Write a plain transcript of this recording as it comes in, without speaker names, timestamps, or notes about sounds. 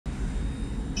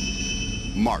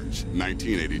March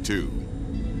 1982.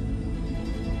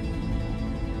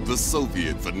 The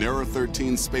Soviet Venera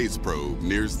 13 space probe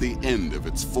nears the end of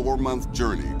its 4-month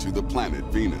journey to the planet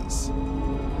Venus.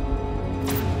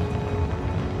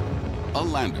 A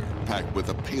lander packed with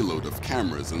a payload of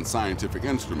cameras and scientific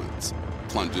instruments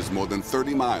plunges more than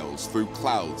 30 miles through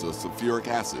clouds of sulfuric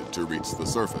acid to reach the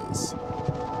surface.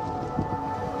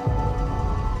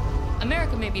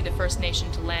 America may be the first nation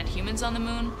to land humans on the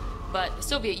moon, but the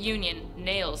Soviet Union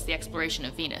nails the exploration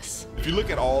of Venus. If you look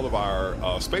at all of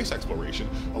our space exploration,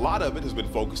 a lot of it has been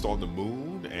focused on the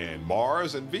moon and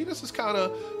Mars, and Venus is kind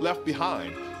of left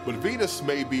behind. But Venus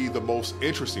may be the most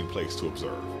interesting place to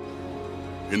observe.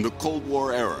 In the Cold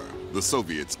War era, the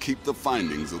Soviets keep the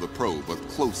findings of the probe a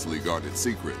closely guarded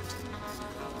secret.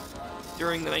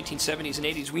 During the 1970s and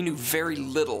 80s, we knew very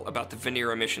little about the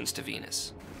Venera missions to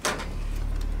Venus.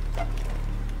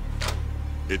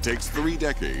 It takes 3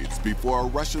 decades before a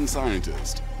Russian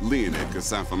scientist, Leonid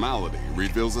Kosafamalidy,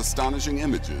 reveals astonishing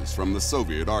images from the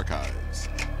Soviet archives.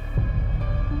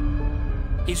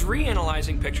 He's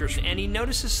reanalyzing pictures, and he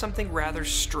notices something rather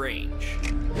strange.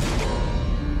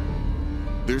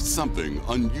 There's something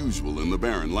unusual in the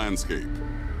barren landscape.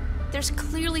 There's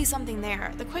clearly something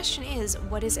there. The question is,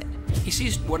 what is it? He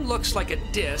sees what looks like a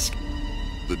disk.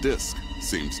 The disk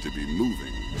seems to be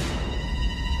moving.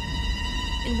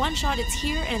 In one shot, it's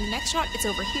here, and in the next shot, it's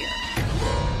over here.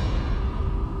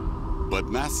 But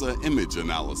NASA image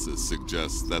analysis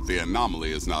suggests that the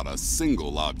anomaly is not a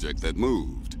single object that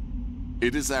moved.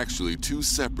 It is actually 2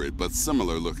 separate but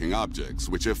similar-looking objects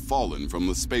which have fallen from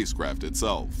the spacecraft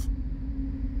itself.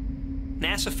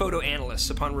 NASA photo analysts,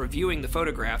 upon reviewing the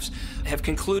photographs, have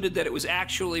concluded that it was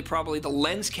actually probably the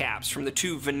lens caps from the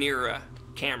 2 Venera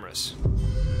cameras.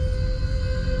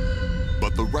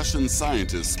 But the Russian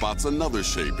scientist spots another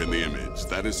shape in the image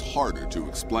that is harder to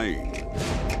explain.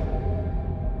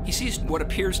 He sees what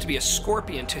appears to be a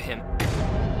scorpion to him.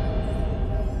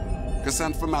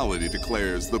 Kosafamalidy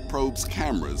declares the probe's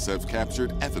cameras have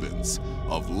captured evidence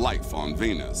of life on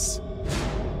Venus.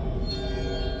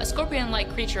 A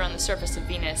scorpion-like creature on the surface of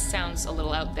Venus sounds a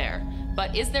little out there,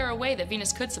 but is there a way that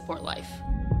Venus could support life?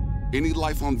 Any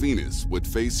life on Venus would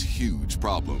face huge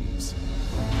problems.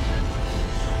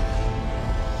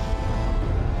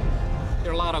 There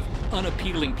are a lot of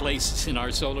unappealing places in our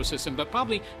solar system, but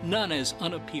probably none as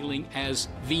unappealing as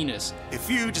Venus. If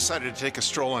you decided to take a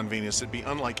stroll on Venus, it'd be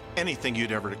unlike anything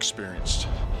you'd ever experienced.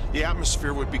 The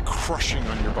atmosphere would be crushing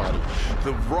on your body.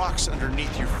 The rocks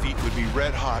underneath your feet would be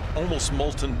red hot, almost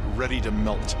molten, ready to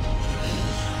melt.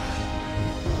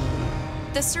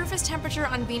 The surface temperature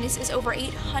on Venus is over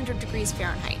 800 degrees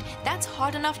Fahrenheit. That's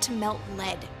hot enough to melt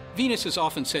lead. Venus is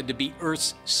often said to be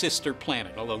Earth's sister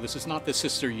planet, although this is not the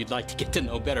sister you'd like to get to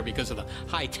know better because of the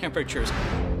high temperatures.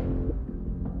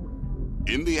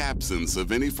 In the absence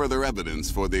of any further evidence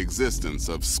for the existence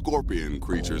of scorpion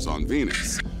creatures on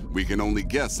Venus, we can only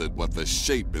guess at what the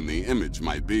shape in the image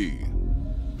might be.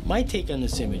 My take on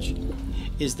this image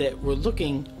is that we're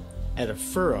looking at a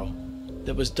furrow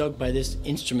that was dug by this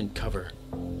instrument cover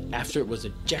after it was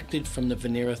ejected from the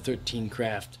Venera 13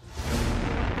 craft.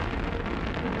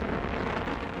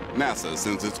 NASA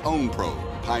sends its own probe,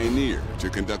 Pioneer, to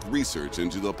conduct research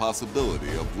into the possibility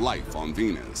of life on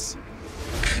Venus.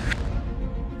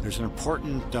 There's an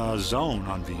important zone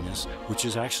on Venus which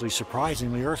is actually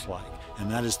surprisingly Earth-like, and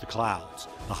that is the clouds,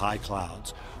 the high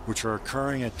clouds, which are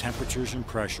occurring at temperatures and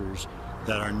pressures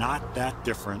that are not that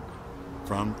different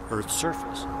from Earth's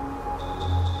surface.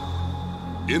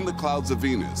 In the clouds of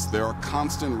Venus, there are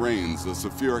constant rains of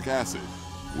sulfuric acid,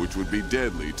 which would be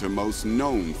deadly to most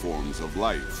known forms of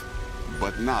life,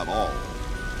 but not all.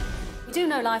 We do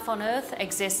know life on Earth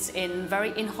exists in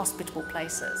very inhospitable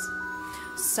places.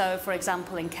 So, for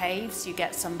example, in caves, you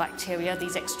get some bacteria,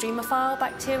 these extremophile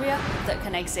bacteria, that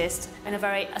can exist in a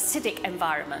very acidic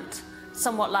environment,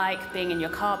 somewhat like being in your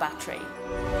car battery.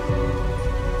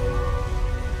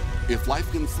 If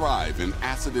life can thrive in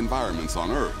acid environments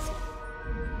on Earth,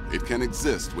 it can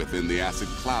exist within the acid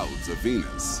clouds of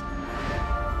Venus.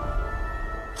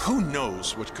 Who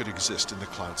knows what could exist in the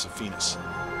clouds of Venus?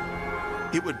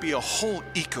 It would be a whole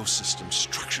ecosystem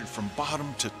structured from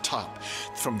bottom to top,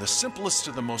 from the simplest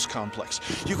to the most complex.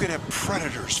 You could have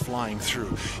predators flying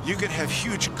through. You could have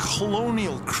huge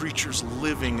colonial creatures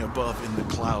living above in the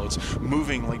clouds,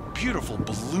 moving like beautiful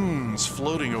balloons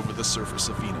floating over the surface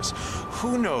of Venus.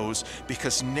 Who knows,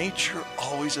 because nature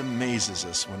always amazes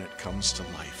us when it comes to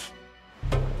life.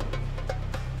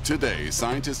 Today,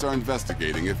 scientists are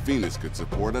investigating if Venus could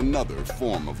support another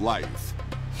form of life,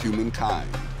 humankind.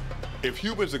 If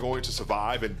humans are going to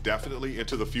survive indefinitely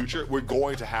into the future, we're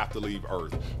going to have to leave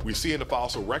Earth. We see in the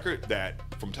fossil record that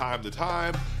from time to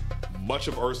time, much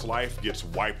of Earth's life gets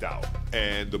wiped out.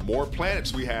 And the more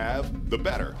planets we have, the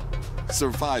better.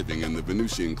 Surviving in the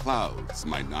Venusian clouds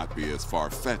might not be as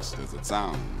far-fetched as it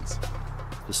sounds.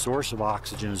 The source of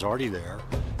oxygen is already there.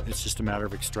 It's just a matter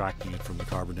of extracting it from the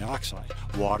carbon dioxide.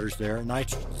 Water's there,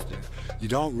 nitrogen's there. You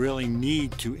don't really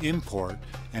need to import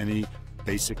any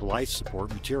basic life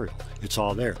support material. It's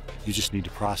all there. You just need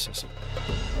to process it.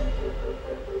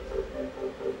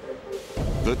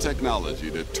 The technology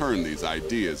to turn these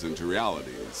ideas into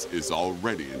realities is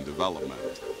already in development.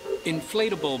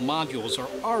 Inflatable modules are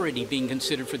already being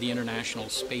considered for the International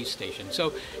Space Station,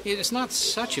 so it's not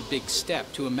such a big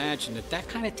step to imagine that that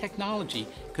kind of technology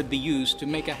could be used to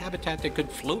make a habitat that could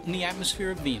float in the atmosphere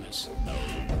of Venus.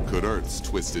 Could Earth's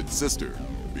twisted sister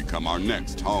become our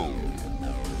next home?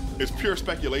 It's pure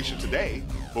speculation today,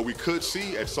 but we could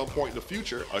see at some point in the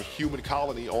future a human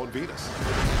colony on Venus.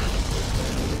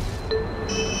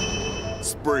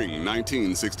 Spring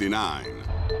 1969.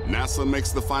 NASA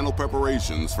makes the final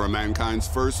preparations for mankind's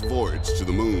first voyage to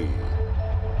the moon.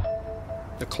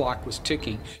 The clock was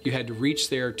ticking. You had to reach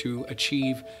there to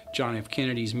achieve John F.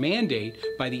 Kennedy's mandate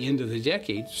by the end of the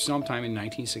decade, sometime in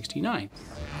 1969.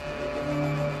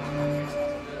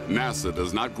 NASA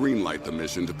does not greenlight the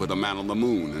mission to put a man on the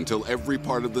moon until every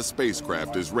part of the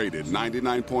spacecraft is rated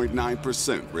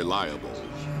 99.9% reliable.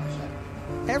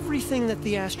 Everything that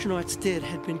the astronauts did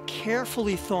had been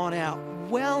carefully thought out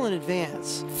well in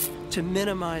advance to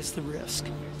minimize the risk.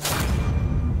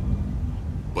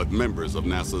 But members of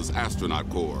NASA's astronaut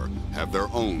corps have their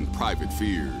own private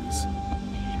fears.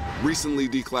 Recently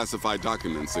declassified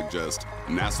documents suggest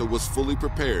NASA was fully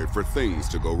prepared for things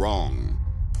to go wrong.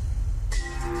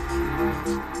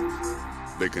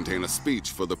 They contain a speech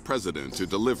for the president to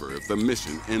deliver if the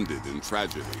mission ended in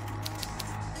tragedy.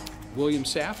 William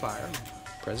Safire,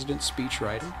 president's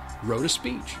speechwriter, wrote a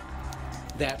speech.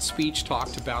 That speech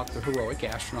talked about the heroic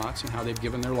astronauts and how they've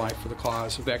given their life for the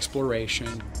cause of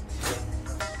exploration.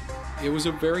 It was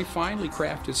a very finely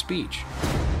crafted speech.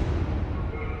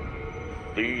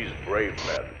 These brave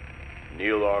men,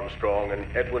 Neil Armstrong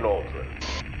and Edwin Aldrin,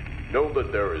 know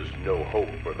that there is no hope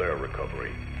for their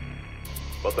recovery.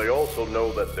 But they also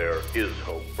know that there is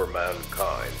hope for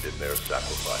mankind in their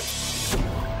sacrifice.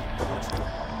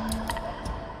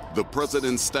 The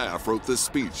president's staff wrote this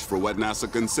speech for what NASA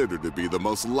considered to be the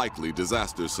most likely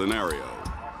disaster scenario.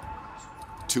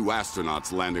 2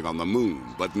 astronauts landing on the moon,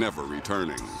 but never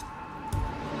returning.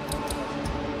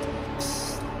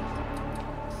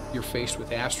 You're faced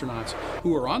with astronauts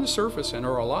who are on the surface and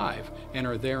are alive and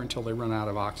are there until they run out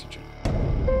of oxygen.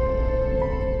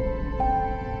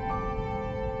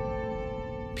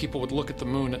 People would look at the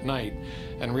moon at night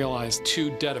and realize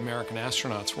 2 dead American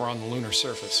astronauts were on the lunar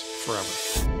surface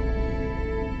forever.